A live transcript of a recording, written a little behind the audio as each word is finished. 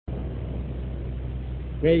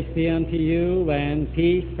Grace be unto you and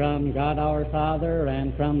peace from God our Father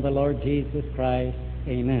and from the Lord Jesus Christ.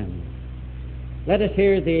 Amen. Let us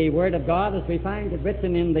hear the Word of God as we find it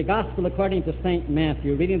written in the Gospel according to St.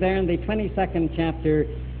 Matthew, reading there in the 22nd chapter,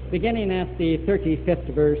 beginning at the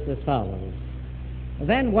 35th verse as follows.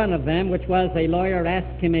 Then one of them, which was a lawyer,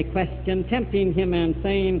 asked him a question, tempting him and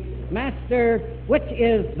saying, Master, which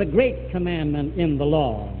is the great commandment in the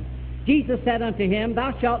law? Jesus said unto him,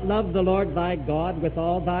 Thou shalt love the Lord thy God with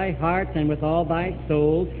all thy heart and with all thy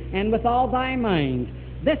soul and with all thy mind.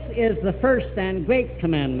 This is the first and great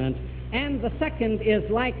commandment, and the second is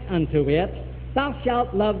like unto it, Thou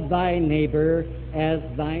shalt love thy neighbor as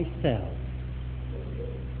thyself.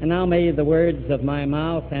 And now may the words of my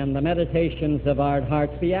mouth and the meditations of our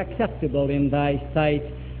hearts be acceptable in thy sight,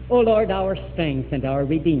 O Lord, our strength and our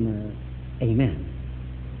Redeemer. Amen.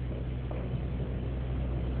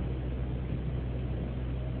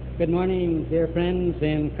 Good morning, dear friends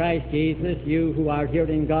in Christ Jesus, you who are here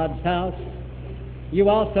in God's house. You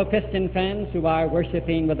also, Christian friends, who are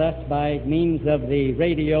worshiping with us by means of the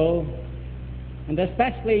radio, and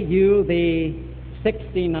especially you, the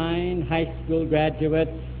 69 high school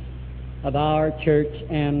graduates of our church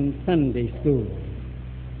and Sunday school.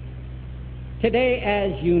 Today,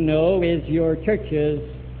 as you know, is your church's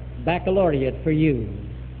baccalaureate for you.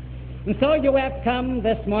 And so you have come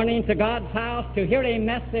this morning to God's house to hear a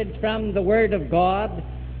message from the Word of God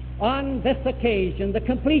on this occasion, the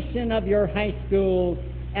completion of your high school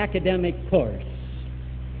academic course.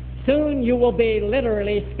 Soon you will be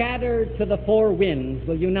literally scattered to the four winds,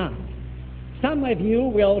 will you not? Some of you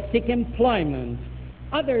will seek employment.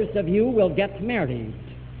 Others of you will get married.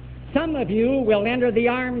 Some of you will enter the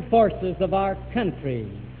armed forces of our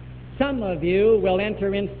country. Some of you will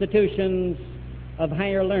enter institutions of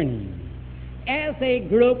higher learning. As a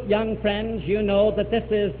group, young friends, you know that this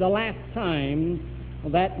is the last time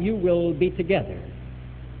that you will be together.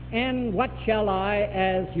 And what shall I,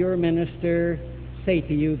 as your minister, say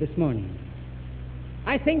to you this morning?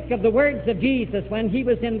 I think of the words of Jesus when he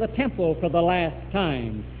was in the temple for the last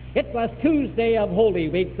time. It was Tuesday of Holy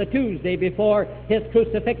Week, the Tuesday before his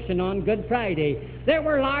crucifixion on Good Friday. There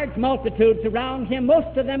were large multitudes around him.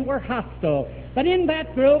 Most of them were hostile. But in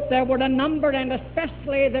that group there were a number, and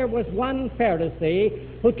especially there was one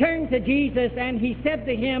Pharisee who turned to Jesus and he said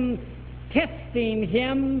to him, testing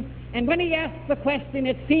him, and when he asked the question,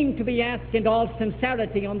 it seemed to be asked in all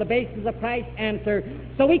sincerity on the basis of Christ's answer.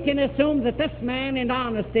 So we can assume that this man in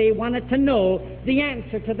honesty wanted to know the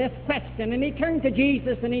answer to this question. And he turned to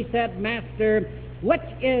Jesus and he said, Master, which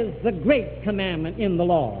is the great commandment in the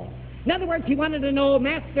law? In other words, he wanted to know,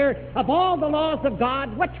 Master, of all the laws of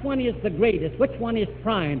God, which one is the greatest? Which one is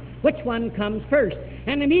prime? Which one comes first?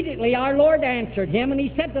 And immediately our Lord answered him, and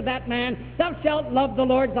he said to that man, Thou shalt love the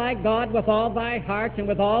Lord thy God with all thy heart and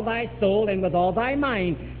with all thy soul and with all thy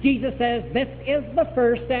mind. Jesus says, this is the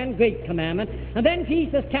first and great commandment. And then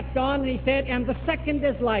Jesus kept on and he said, and the second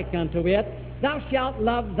is like unto it, Thou shalt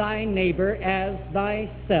love thy neighbor as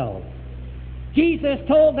thyself. Jesus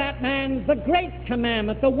told that man the great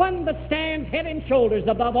commandment, the one that stands head and shoulders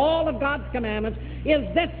above all of God's commandments, is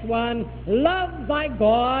this one, love thy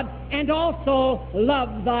God and also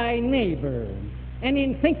love thy neighbor. And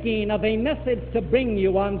in thinking of a message to bring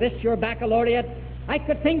you on this, your baccalaureate, I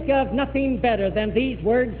could think of nothing better than these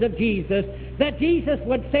words of Jesus, that Jesus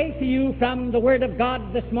would say to you from the Word of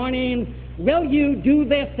God this morning, will you do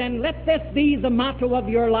this and let this be the motto of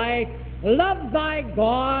your life? Love thy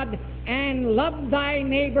God and love thy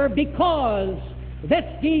neighbor, because this,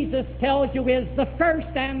 Jesus tells you, is the first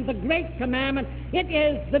and the great commandment. It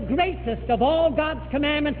is the greatest of all God's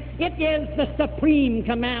commandments. It is the supreme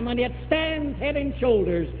commandment. It stands head and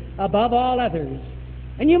shoulders above all others.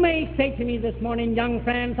 And you may say to me this morning, young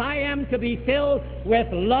friends, I am to be filled with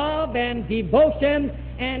love and devotion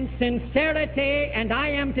and sincerity, and I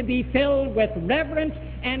am to be filled with reverence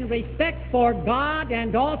and respect for God,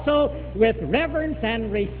 and also with reverence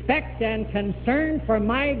and respect and concern for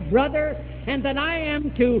my brother, and that I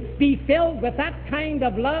am to be filled with that kind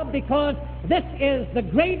of love because this is the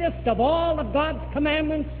greatest of all of God's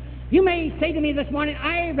commandments. You may say to me this morning,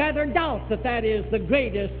 I rather doubt that that is the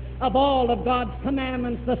greatest of all of God's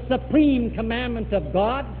commandments, the supreme commandment of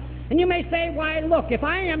God. And you may say, why, look, if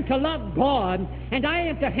I am to love God, and I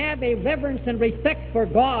am to have a reverence and respect for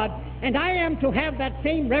God, and I am to have that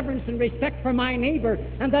same reverence and respect for my neighbor,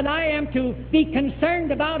 and that I am to be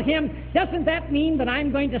concerned about him, doesn't that mean that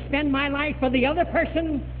I'm going to spend my life for the other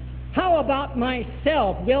person? How about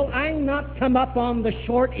myself? Will I not come up on the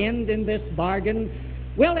short end in this bargain?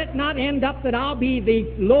 Will it not end up that I'll be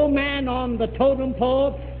the low man on the totem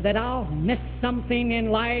pole, that I'll miss something in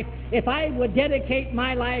life if I would dedicate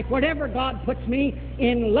my life, whatever God puts me,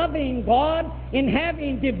 in loving God, in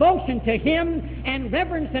having devotion to Him, and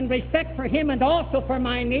reverence and respect for Him, and also for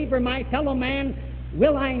my neighbor, my fellow man?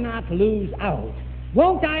 Will I not lose out?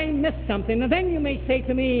 Won't I miss something? And then you may say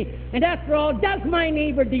to me, and after all, does my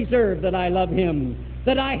neighbor deserve that I love him,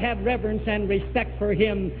 that I have reverence and respect for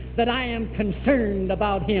him, that I am concerned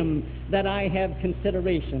about him, that I have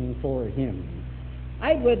consideration for him?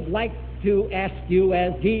 I would like to ask you,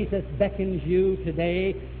 as Jesus beckons you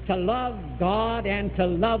today, to love God and to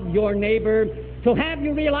love your neighbor, to have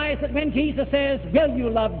you realize that when Jesus says, will you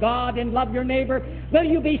love God and love your neighbor, will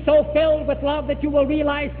you be so filled with love that you will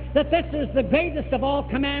realize that this is the greatest of all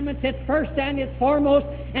commandments, it's first and it's foremost,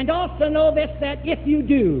 and also know this, that if you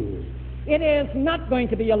do, it is not going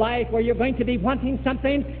to be a life where you're going to be wanting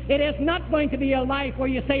something. It is not going to be a life where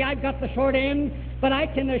you say, I've got the short end. But I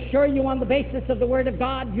can assure you, on the basis of the Word of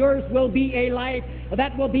God, yours will be a life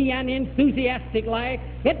that will be an enthusiastic life.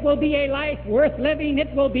 It will be a life worth living.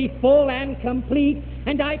 It will be full and complete.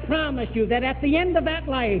 And I promise you that at the end of that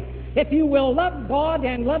life, if you will love God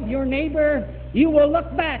and love your neighbor, you will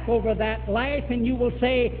look back over that life and you will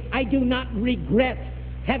say, I do not regret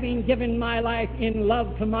having given my life in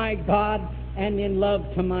love to my God and in love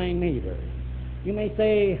to my neighbor. You may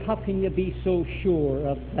say, how can you be so sure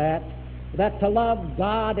of that? That to love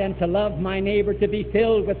God and to love my neighbor, to be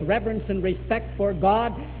filled with reverence and respect for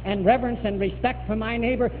God and reverence and respect for my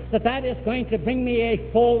neighbor, that is going to bring me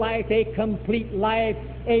a full life, a complete life,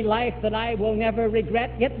 a life that I will never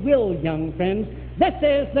regret. It will, young friends. This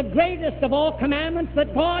is the greatest of all commandments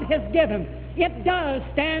that God has given. It does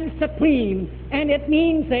stand supreme, and it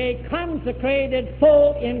means a consecrated,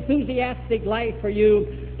 full, enthusiastic life for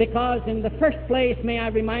you, because in the first place, may I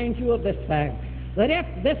remind you of this fact, that if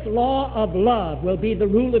this law of love will be the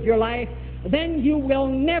rule of your life, then you will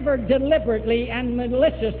never deliberately and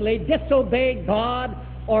maliciously disobey God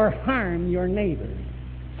or harm your neighbor.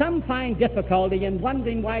 Some find difficulty in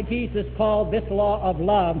wondering why Jesus called this law of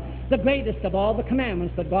love the greatest of all the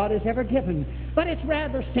commandments that God has ever given. But it's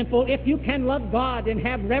rather simple. If you can love God and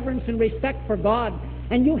have reverence and respect for God,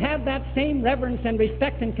 and you have that same reverence and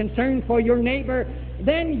respect and concern for your neighbor,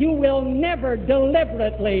 then you will never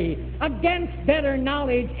deliberately, against better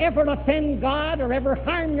knowledge, ever offend God or ever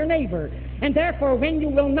harm your neighbor. And therefore, when you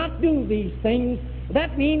will not do these things,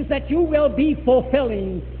 that means that you will be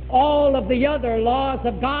fulfilling all of the other laws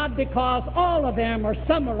of God, because all of them are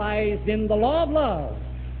summarized in the law of love.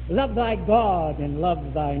 Love thy God and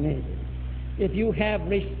love thy neighbor. If you have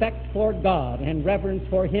respect for God and reverence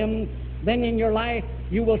for Him, then in your life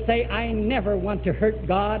you will say, I never want to hurt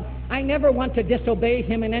God. I never want to disobey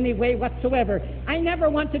Him in any way whatsoever. I never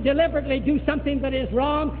want to deliberately do something that is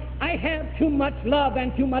wrong. I have too much love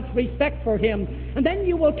and too much respect for Him. And then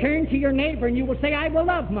you will turn to your neighbor and you will say, I will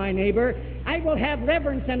love my neighbor. I will have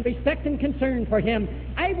reverence and respect and concern for him.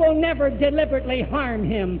 I will never deliberately harm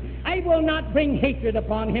him. I will not bring hatred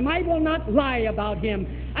upon him. I will not lie about him.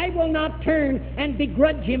 I will not turn and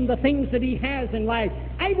begrudge him the things that he has in life.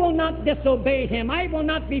 I will not disobey him. I will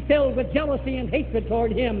not be filled with jealousy and hatred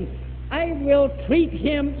toward him. I will treat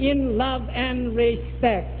him in love and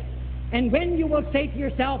respect. And when you will say to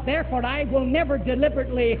yourself, therefore I will never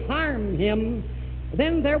deliberately harm him,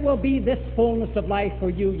 then there will be this fullness of life for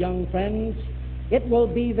you, young friends. It will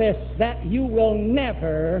be this, that you will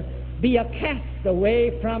never be a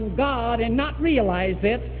castaway from God and not realize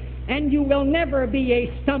it, and you will never be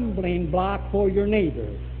a stumbling block for your neighbor.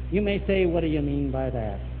 You may say, what do you mean by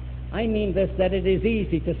that? I mean this, that it is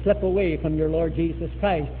easy to slip away from your Lord Jesus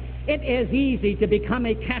Christ. It is easy to become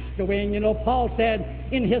a castaway. And you know, Paul said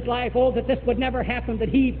in his life, that this would never happen, that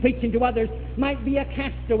he, preaching to others, might be a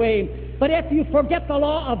castaway. But if you forget the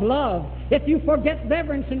law of love, if you forget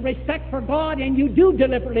reverence and respect for God, and you do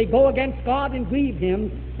deliberately go against God and grieve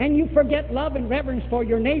Him, and you forget love and reverence for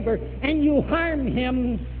your neighbor, and you harm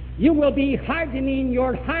him, you will be hardening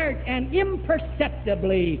your heart, and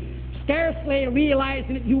imperceptibly, scarcely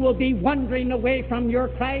realizing it, you will be wandering away from your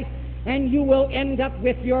Christ, and you will end up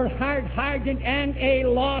with your heart hardened and a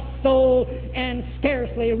lost soul, and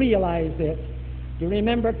scarcely realize it. You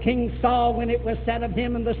remember King Saul, when it was said of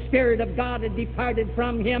him, and the Spirit of God had departed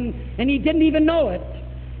from him, and he didn't even know it.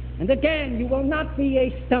 And again, you will not be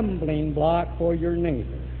a stumbling block for your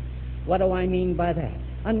neighbor. What do I mean by that?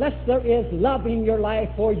 Unless there is love in your life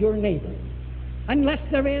for your neighbor, unless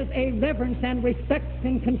there is a reverence and respect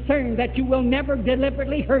and concern that you will never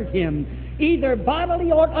deliberately hurt him, either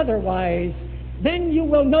bodily or otherwise, then you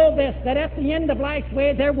will know this, that at the end of life's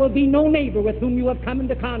way there will be no neighbor with whom you have come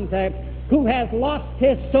into contact who has lost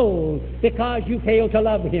his soul because you fail to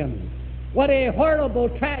love him. What a horrible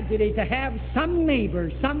tragedy to have some neighbor,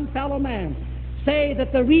 some fellow man, say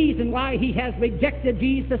that the reason why he has rejected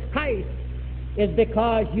Jesus Christ is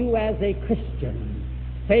because you as a Christian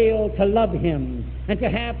fail to love him and to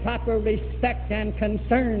have proper respect and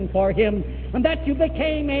concern for him, and that you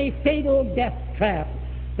became a fatal death trap,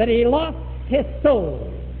 that he lost his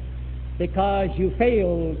soul because you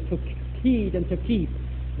failed to heed and to keep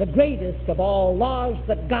the greatest of all laws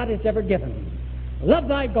that God has ever given. Love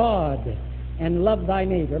thy God and love thy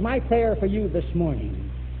neighbor. My prayer for you this morning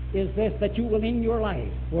is this, that you will in your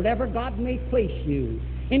life, wherever God may place you,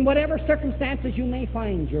 in whatever circumstances you may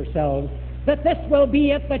find yourselves, that this will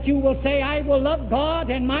be it, that you will say, I will love God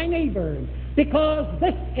and my neighbor, because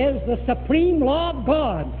this is the supreme law of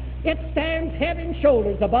God. It stands head and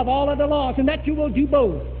shoulders above all other laws, and that you will do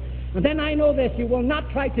both. And then I know this, you will not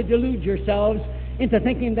try to delude yourselves into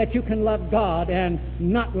thinking that you can love God and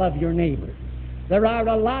not love your neighbor. There are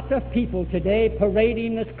a lot of people today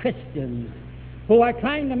parading as Christians who are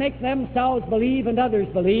trying to make themselves believe and others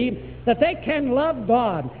believe that they can love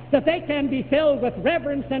God, that they can be filled with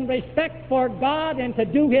reverence and respect for God and to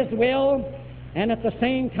do his will, and at the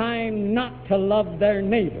same time not to love their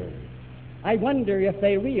neighbor. I wonder if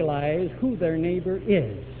they realize who their neighbor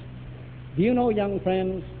is. Do you know, young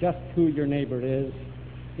friends, just who your neighbor is?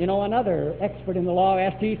 You know, another expert in the law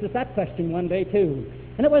asked Jesus that question one day too.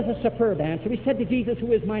 And it was a superb answer. He said to Jesus,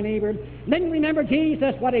 who is my neighbor? And then remember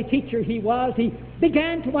Jesus, what a teacher he was. He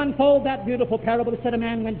began to unfold that beautiful parable. He said a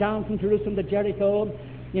man went down from Jerusalem to Jericho.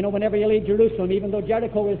 You know, whenever you leave Jerusalem, even though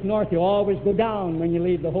Jericho is north, you always go down when you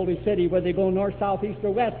leave the holy city, whether you go north, south, east,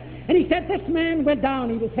 or west. And he said this man went down.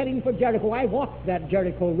 He was heading for Jericho. I walked that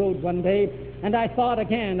Jericho road one day, and I thought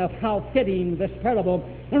again of how fitting this parable.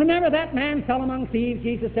 And remember, that man fell among thieves,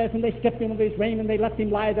 Jesus says, and they stripped him of his raiment, and they left him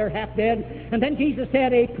lie there half dead. And then Jesus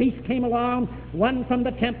said a priest came along, one from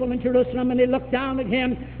the temple in Jerusalem, and he looked down at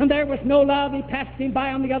him, and there was no love. He passed him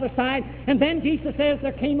by on the other side. And then Jesus says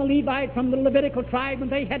there came a Levite from the Levitical tribe, and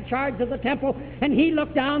they had charge of the temple, and he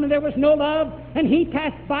looked down, and there was no love, and he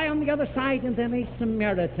passed by on the other side. And then a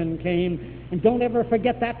Samaritan came. And don't ever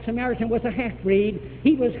forget, that Samaritan was a half-breed.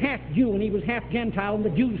 He was half Jew and he was half Gentile, and the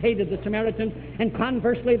Jews hated the Samaritans, and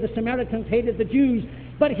conversely the Samaritans hated the Jews.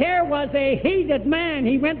 But here was a hated man.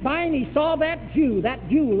 He went by and he saw that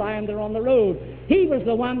Jew lying there on the road. He was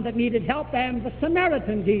the one that needed help, and the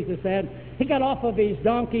Samaritan, Jesus said, he got off of his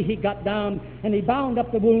donkey, he got down, and he bound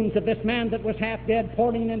up the wounds of this man that was half dead,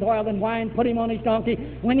 poured him into oil and wine, put him on his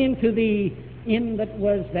donkey, went into the inn that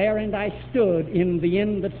was there, and I stood in the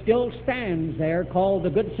inn that still stands there, called the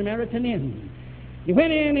Good Samaritan Inn. He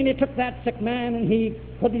went in and he took that sick man and he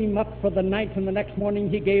put him up for the night, and the next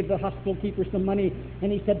morning he gave the hospital keeper some money,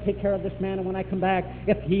 and he said, take care of this man, and when I come back,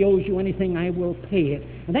 if he owes you anything, I will pay it.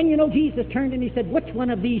 And then, you know, Jesus turned and he said, which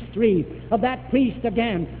one of these three, of that priest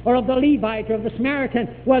again, or of the Levite, or of the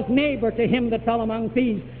Samaritan, was neighbor to him that fell among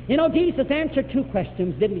thieves? You know, Jesus answered two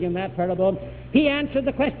questions, didn't he, in that parable? He answered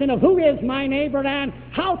the question of who is my neighbor and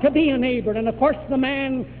how to be a neighbor. And of course the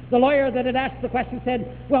lawyer that had asked the question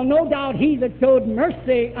said, well, no doubt he that showed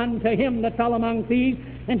mercy unto him that fell among thieves.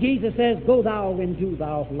 And Jesus says, go thou and do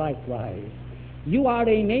thou likewise. You are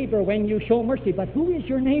a neighbor when you show mercy. But who is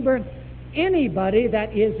your neighbor? Anybody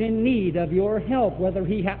that is in need of your help, whether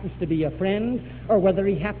he happens to be a friend or whether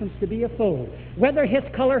he happens to be a foe, whether his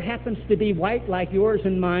color happens to be white like yours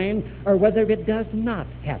and mine, or whether it does not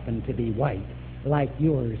happen to be white like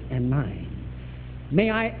yours and mine. May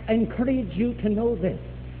I encourage you to know this,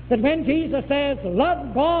 that when Jesus says,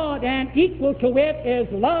 love God, and equal to it is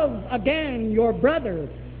love again your brother,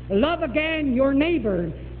 love again your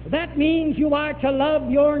neighbor, that means you are to love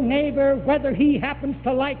your neighbor whether he happens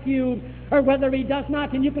to like you or whether he does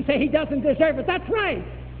not. And you can say he doesn't deserve it. That's right.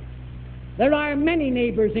 There are many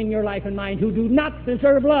neighbors in your life and mine who do not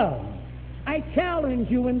deserve love. I challenge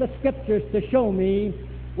you in the Scriptures to show me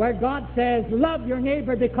where God says, love your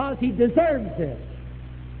neighbor because he deserves it.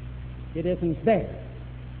 It isn't there.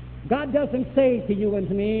 God doesn't say to you and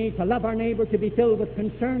to me to love our neighbor, to be filled with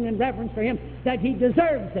concern and reverence for him, that he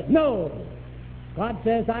deserves it. No. God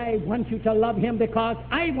says, I want you to love him because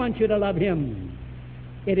I want you to love him.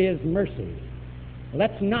 It is mercy.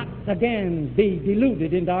 Let's not again be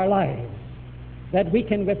deluded into our lives that we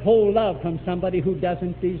can withhold love from somebody who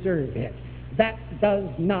doesn't deserve it. That does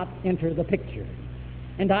not enter the picture.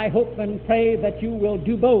 And I hope and pray that you will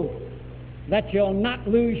do both, that you'll not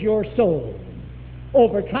lose your soul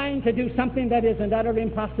over trying to do something that is an utter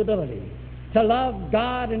impossibility, to love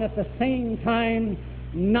God and at the same time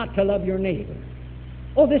not to love your neighbor.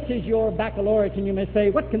 Oh, this is your baccalaureate, and you may say,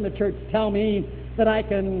 what can the church tell me that I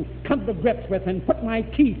can come to grips with and put my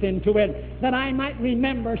teeth into it, that I might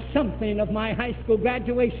remember something of my high school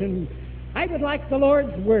graduation. I would like the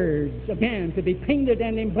Lord's words, again, to be painted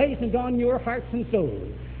and emblazoned on your hearts and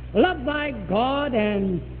souls. Love thy God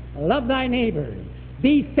and love thy neighbor.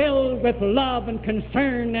 Be filled with love and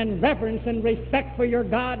concern and reverence and respect for your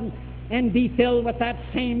God, and be filled with that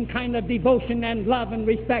same kind of devotion and love and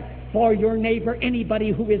respect for your neighbor,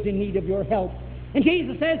 anybody who is in need of your help. And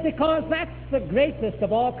Jesus says, because that's the greatest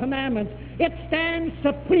of all commandments. It stands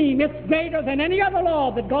supreme. It's greater than any other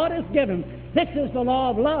law that God has given. This is the law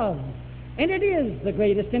of love. And it is the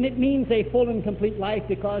greatest, and it means a full and complete life,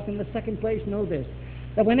 because in the second place, know this,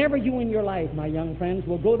 that whenever you in your life, my young friends,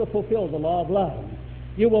 will go to fulfill the law of love,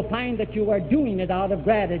 you will find that you are doing it out of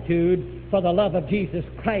gratitude for the love of Jesus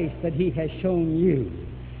Christ that He has shown you.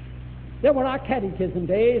 There were our catechism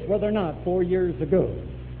days, were there not, 4 years ago?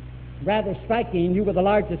 Rather striking. You were the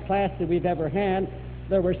largest class that we've ever had.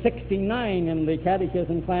 There were 69 in the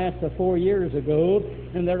catechism class of 4 years ago,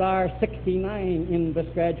 and there are 69 in this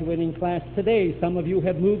graduating class today. Some of you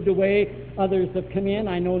have moved away, others have come in.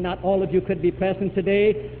 I know not all of you could be present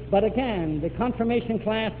today, but again, the confirmation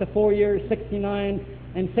class of 4 years, 69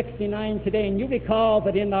 and 69 today. And you recall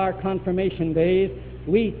that in our confirmation days,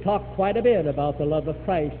 we talked quite a bit about the love of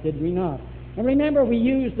Christ, did we not? And remember, we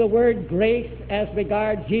used the word grace as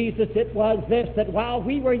regards Jesus. It was this, that while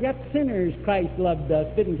we were yet sinners, Christ loved us,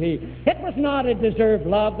 didn't He? It was not a deserved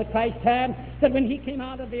love that Christ had, that when He came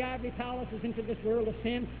out of the ivory palaces into this world of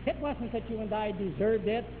sin, it wasn't that you and I deserved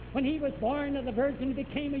it. When He was born of the Virgin and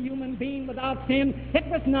became a human being without sin, it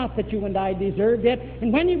was not that you and I deserved it.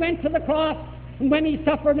 And when He went to the cross, and when He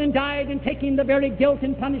suffered and died and taking the very guilt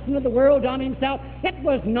and punishment of the world on Himself, it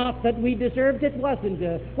was not that we deserved it, was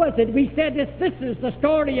it? We said this is the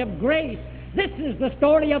story of grace. This is the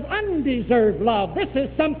story of undeserved love. This is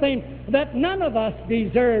something that none of us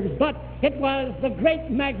deserves, but it was the great,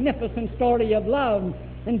 magnificent story of love.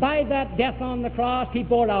 And by that death on the cross, He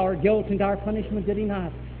bore our guilt and our punishment, did He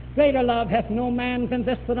not? Greater love hath no man than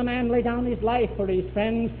this, that a man lay down his life for his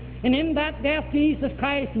friends. And in that death, Jesus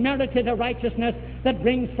Christ merited a righteousness that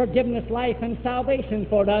brings forgiveness, life, and salvation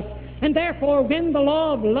for us. And therefore, when the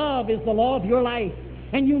law of love is the law of your life,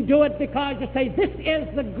 and you do it because you say, this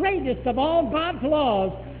is the greatest of all God's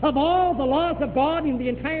laws, of all the laws of God in the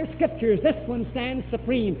entire Scriptures, this one stands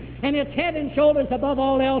supreme, and it's head and shoulders above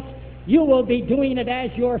all else, you will be doing it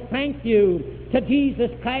as your thank you to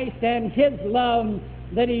Jesus Christ and His love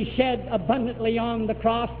that He shed abundantly on the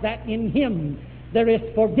cross, that in Him there is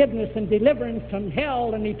forgiveness and deliverance from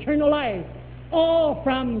hell and eternal life, all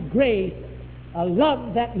from grace, a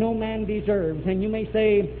love that no man deserves. And you may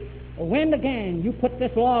say, when again you put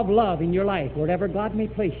this law of love in your life, wherever God may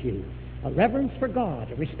place you, a reverence for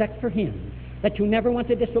God, a respect for Him, that you never want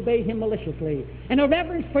to disobey Him maliciously, and a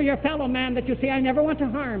reverence for your fellow man, that you say, I never want to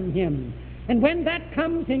harm him. And when that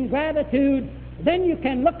comes in gratitude, then you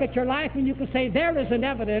can look at your life and you can say, there is an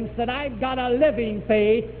evidence that I've got a living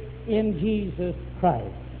faith in Jesus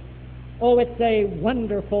Christ. Oh, it's a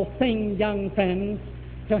wonderful thing, young friends,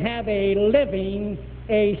 to have a living,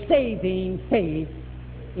 a saving faith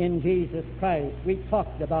in Jesus Christ. We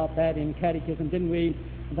talked about that in catechism, didn't we?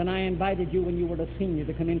 Then I invited you when you were a senior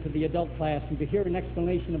to come into the adult class and to hear an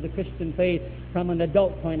explanation of the Christian faith from an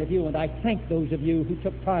adult point of view, and I thank those of you who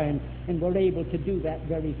took time and were able to do that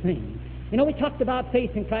very thing. You know, we talked about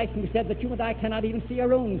faith in Christ, and we said that you and I cannot even see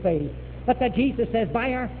our own faith, but that Jesus says,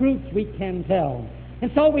 by our fruits we can tell. And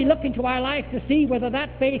so we look into our life to see whether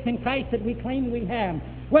that faith in Christ that we claim we have,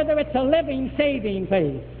 whether it's a living, saving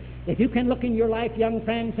faith. If you can look in your life, young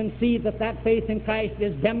friends, and see that that faith in Christ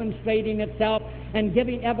is demonstrating itself and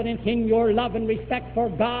giving evidence in your love and respect for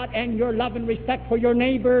God and your love and respect for your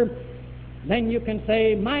neighbor, then you can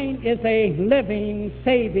say, mine is a living,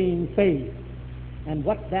 saving faith. And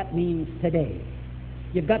what that means today.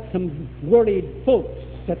 You've got some worried folks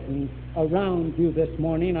sitting around you this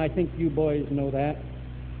morning. I think you boys know that.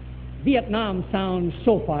 Vietnam sounds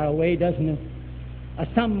so far away, doesn't it?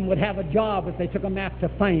 Some would have a job if they took a map to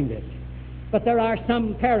find it. But there are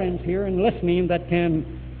some parents here and listening that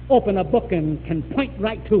can open a book and can point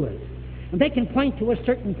right to it. And they can point to a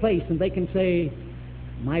certain place and they can say,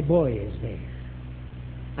 my boy is there.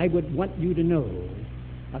 I would want you to know,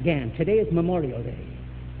 again, today is Memorial Day.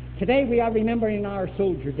 Today we are remembering our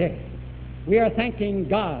Soldier Day. We are thanking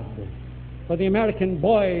God for the American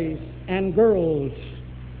boys and girls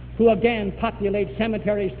who again populate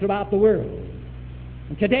cemeteries throughout the world.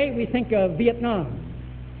 And today we think of Vietnam.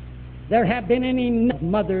 There have been any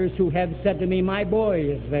mothers who have said to me, my boy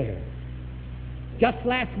is there. Just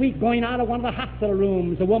last week, going out of one of the hospital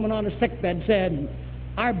rooms, a woman on a sickbed said,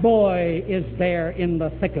 Our boy is there in the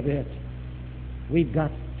thick of it. We've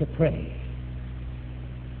got to pray.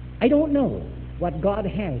 I don't know what God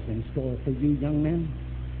has in store for you, young men.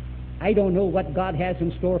 I don't know what God has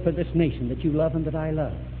in store for this nation that you love and that I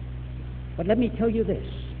love. But let me tell you this.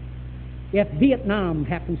 If Vietnam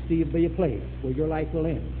happens to be a place where your life will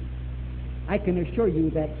end, I can assure you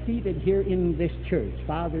that seated here in this church,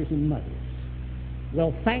 fathers and mothers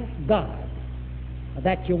will thank God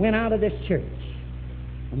that you went out of this church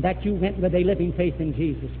and that you went with a living faith in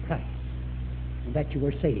Jesus Christ and that you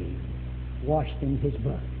were saved, washed in His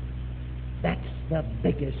blood. That's the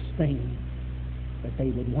biggest thing that they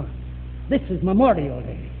would want. This is Memorial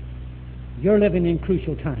Day. You're living in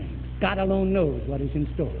crucial times. God alone knows what is in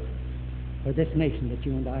store for this nation that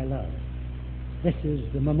you and I love. This is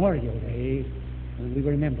the Memorial Day when we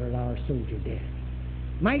remember our soldier dead.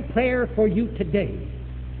 My prayer for you today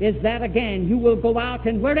is that again you will go out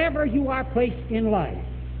and wherever you are placed in life,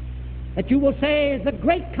 that you will say, the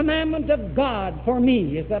great commandment of God for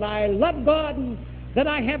me is that I love God and that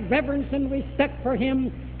I have reverence and respect for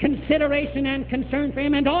Him, consideration and concern for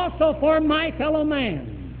Him, and also for my fellow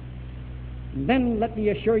man. And then let me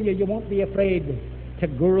assure you, you won't be afraid to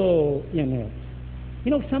grow in it.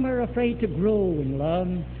 You know, some are afraid to grow in love.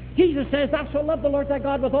 Jesus says, thou shalt love the Lord thy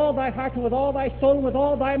God with all thy heart and with all thy soul and with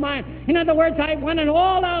all thy mind. In other words, I want an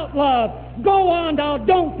all-out love. Go on now,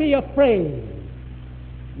 don't be afraid.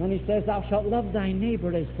 And then He says, thou shalt love thy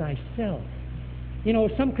neighbor as thyself. You know,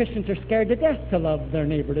 some Christians are scared to death to love their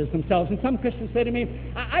neighbor as themselves. And some Christians say to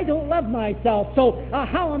me, I don't love myself, so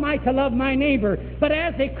how am I to love my neighbor? But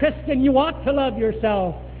as a Christian, you ought to love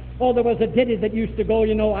yourself. Oh, there was a ditty that used to go,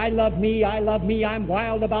 you know, I love me, I'm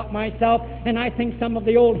wild about myself. And I think some of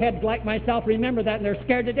the old heads like myself remember that, and they're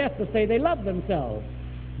scared to death to say they love themselves.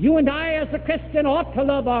 You and I as a Christian ought to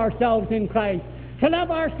love ourselves in Christ. To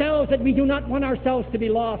love ourselves that we do not want ourselves to be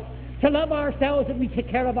lost. To love ourselves that we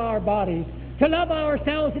take care of our bodies. To love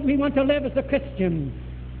ourselves that we want to live as a Christian.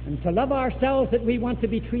 And to love ourselves that we want to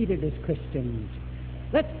be treated as Christians.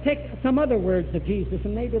 Let's take some other words of Jesus,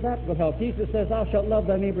 and maybe that will help. Jesus says, thou shalt love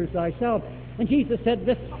thy neighbor as thyself. And Jesus said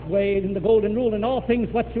this way in the golden rule, in all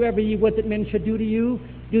things whatsoever ye would that men should do to you,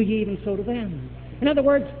 do ye even so to them. In other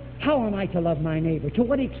words, how am I to love my neighbor? To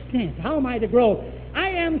what extent? How am I to grow? I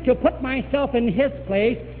am to put myself in his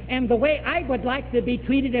place, and the way I would like to be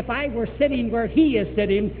treated if I were sitting where he is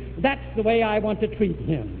sitting, that's the way I want to treat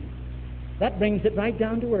him. That brings it right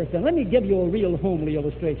down to earth. And let me give you a real homely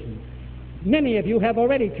illustration. Many of you have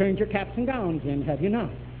already turned your caps and gowns in, have you not?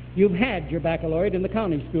 You've had your baccalaureate in the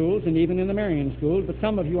county schools and even in the Marian schools, but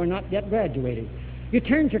some of you are not yet graduated. You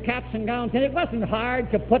turned your caps and gowns in. It wasn't hard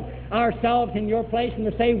to put ourselves in your place and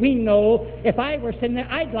to say, we know if I were sitting there,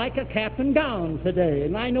 I'd like a cap and gown today,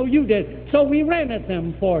 and I know you did, so we rented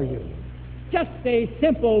them for you. Just a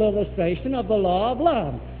simple illustration of the law of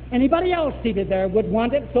love. Anybody else seated there would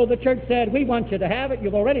want it, so the church said, we want you to have it.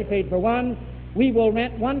 You've already paid for one. We will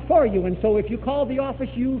rent one for you. And so if you call the office,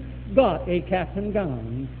 you got a cap and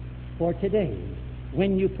gown for today.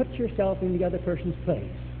 When you put yourself in the other person's place,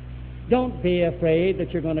 don't be afraid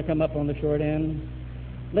that you're going to come up on the short end.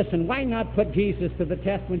 Listen, why not put Jesus to the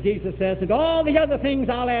test when Jesus says, and all the other things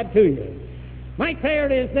I'll add to you. My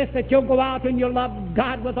prayer is this, that you'll go out and you'll love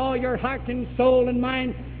God with all your heart and soul and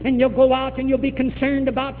mind, and you'll go out and you'll be concerned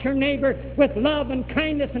about your neighbor with love and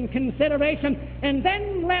kindness and consideration, and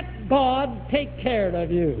then let God take care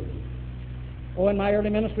of you. Oh, in my early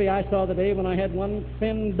ministry, I saw the day when I had one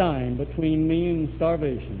thin dime between me and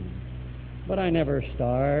starvation. But I never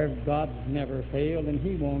starved. God's never failed, and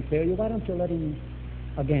He won't fail you. Why don't you let Him,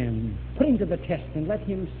 again, put Him to the test and let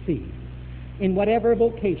Him see in whatever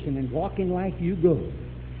vocation and walk in life you go.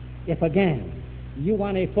 If, again, you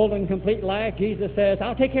want a full and complete life, Jesus says,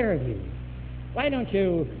 I'll take care of you. Why don't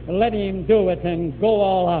you let Him do it and go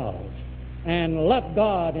all out and love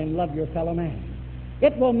God and love your fellow man?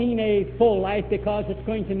 It will mean a full life, because it's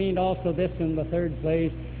going to mean also this in the third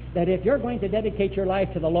place, that if you're going to dedicate your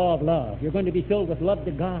life to the law of love, you're going to be filled with love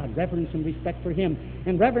to God, reverence and respect for Him,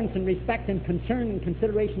 and reverence and respect and concern and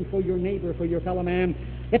consideration for your neighbor, for your fellow man.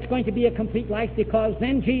 It's going to be a complete life, because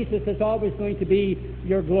then Jesus is always going to be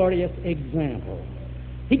your glorious example.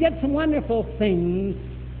 He did some wonderful things.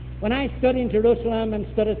 When I stood in Jerusalem and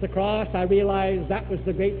stood at the cross, I realized that was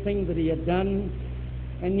the great thing that He had done.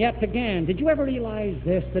 And yet again, did you ever realize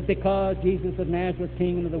this, that because Jesus of Nazareth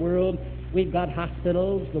came into the world, we've got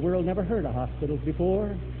hospitals? The world never heard of hospitals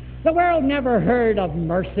before. The world never heard of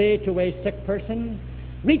mercy to a sick person.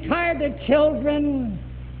 Retarded children.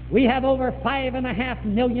 We have over 5.5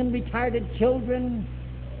 million retarded children.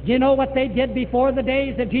 Do you know what they did before the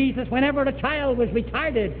days of Jesus? Whenever a child was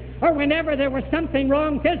retarded or whenever there was something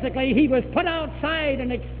wrong physically, he was put outside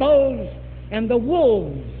and exposed, and the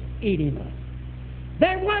wolves ate him up.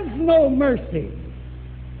 There was no mercy.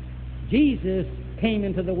 Jesus came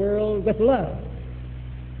into the world with love,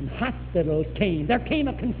 and hospitals came. There came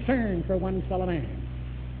a concern for one fellow man.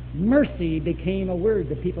 Mercy became a word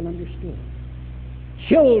that people understood.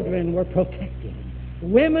 Children were protected.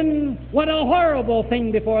 Women, what a horrible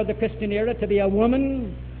thing before the Christian era to be a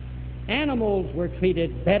woman. Animals were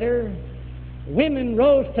treated better. Women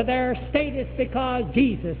rose to their status because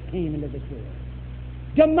Jesus came into this world.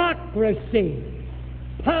 Democracy,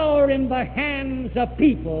 power in the hands of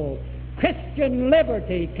people, Christian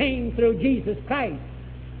liberty came through Jesus Christ.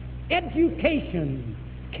 Education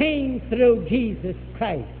came through Jesus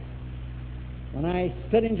Christ. When I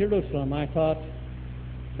stood in Jerusalem, I thought,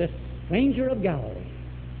 this stranger of Galilee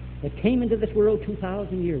that came into this world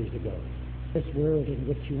 2,000 years ago, this world in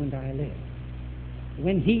which you and I live,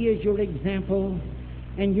 when he is your example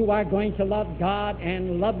and you are going to love God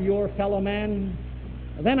and love your fellow man,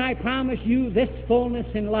 then I promise you this fullness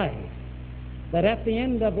in life, that at the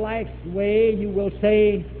end of life's way you will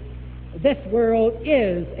say, this world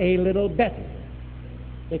is a little better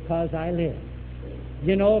because I live.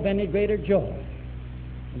 You know of any greater joy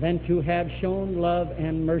than to have shown love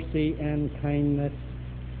and mercy and kindness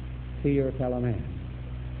to your fellow man?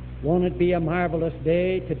 Won't it be a marvelous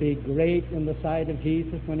day to be great in the sight of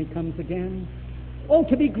Jesus when he comes again? Oh,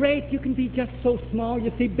 to be great, you can be just so small.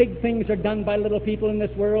 You see, big things are done by little people in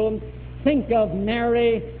this world. Think of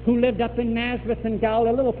Mary, who lived up in Nazareth in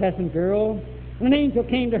Galilee, a little peasant girl. An angel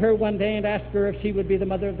came to her one day and asked her if she would be the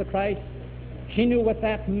mother of the Christ. She knew what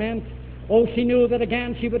that meant. Oh, she knew that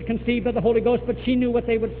again she would conceive of the Holy Ghost, but she knew what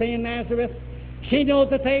they would say in Nazareth. She knew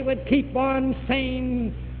that they would keep on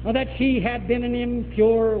saying that she had been an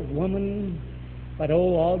impure woman. But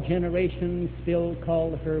oh, all generations still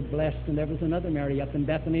called her blessed. And there was another Mary up in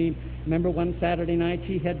Bethany. Remember one Saturday night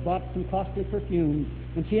she had bought some costly perfume,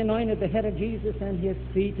 and she anointed the head of Jesus and his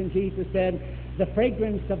feet, and Jesus said, the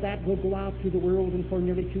fragrance of that will go out to the world, and for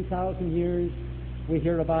nearly 2,000 years we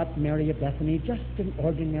hear about Mary of Bethany, just an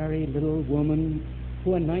ordinary little woman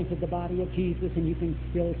who anointed the body of Jesus, and you can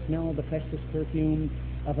still smell the precious perfume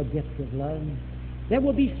of a gift of love. There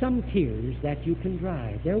will be some tears that you can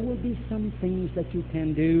dry. There will be some things that you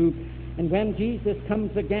can do. And when Jesus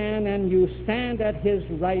comes again and you stand at his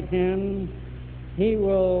right hand, he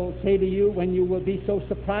will say to you, when you will be so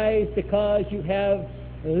surprised because you have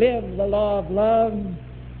lived the law of love,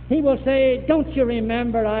 he will say, don't you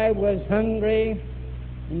remember I was hungry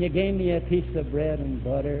and you gave me a piece of bread and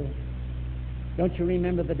butter? Don't you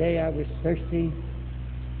remember the day I was thirsty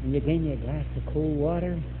and you gave me a glass of cold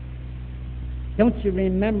water? Don't you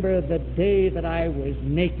remember the day that I was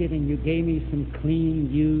naked and you gave me some clean,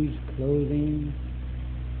 used clothing?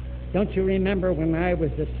 Don't you remember when I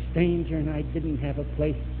was a stranger and I didn't have a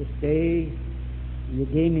place to stay and you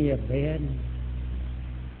gave me a bed?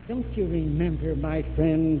 Don't you remember, my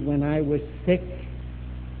friend, when I was sick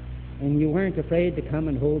and you weren't afraid to come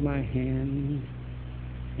and hold my hand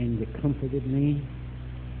and you comforted me?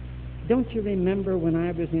 Don't you remember when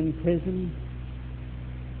I was in prison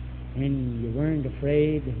and you weren't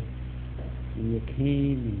afraid and you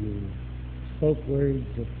came and you spoke words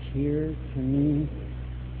of cheer to me?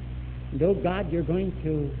 And oh God, you're going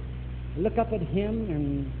to look up at him,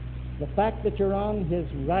 and the fact that you're on his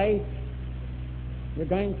right, you're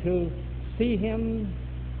going to see him,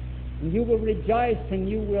 and you will rejoice and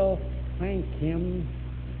you will thank him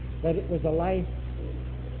that it was a life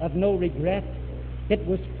of no regret. It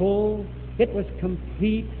was full, it was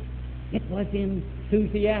complete, it was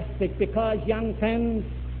enthusiastic, because, young friends,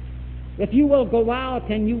 if you will go out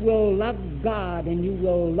and you will love God and you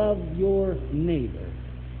will love your neighbor,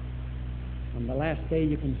 on the last day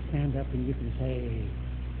you can stand up and you can say,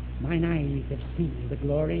 mine eyes have seen the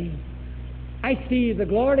glory. I see the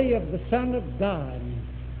glory of the Son of God,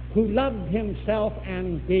 who loved himself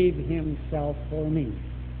and gave himself for me.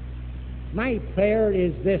 My prayer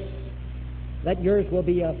is this, that yours will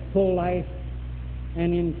be a full life,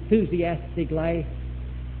 an enthusiastic life,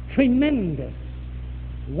 tremendous,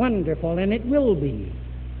 wonderful, and it will be.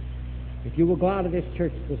 If you will go out of this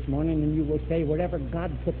church this morning and you will say, wherever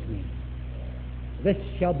God puts me, this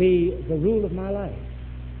shall be the rule of my life.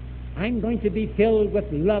 I'm going to be filled with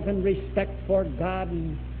love and respect for God,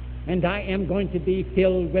 and I am going to be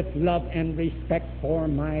filled with love and respect for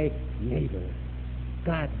my neighbor.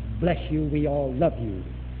 God bless you. We all love you.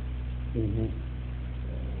 Amen.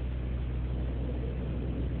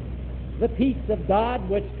 The peace of God,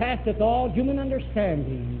 which passeth all human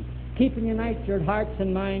understanding, keep and unite your hearts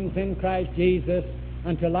and minds in Christ Jesus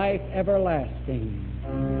unto life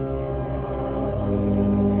everlasting.